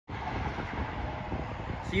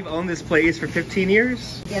So you've owned this place for 15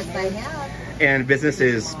 years? Yes, I have. And business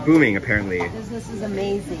is booming, apparently. Business is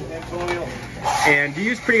amazing. And you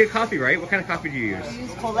use pretty good coffee, right? What kind of coffee do you use? We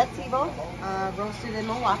use Colectivo, roasted in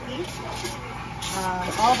Milwaukee.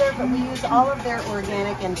 We use all of their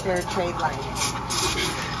organic and fair trade lines.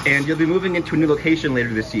 And you'll be moving into a new location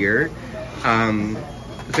later this year. It's going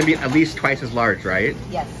to be at least twice as large, right?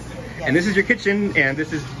 Yes. And this is your kitchen, and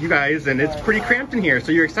this is you guys, and it's pretty cramped in here,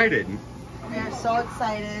 so you're excited. We are so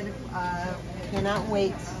excited. Cannot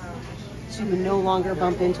wait to no longer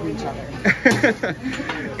bump into each other.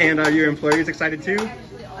 And are your employees excited too?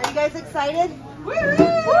 Are you guys excited? Woo!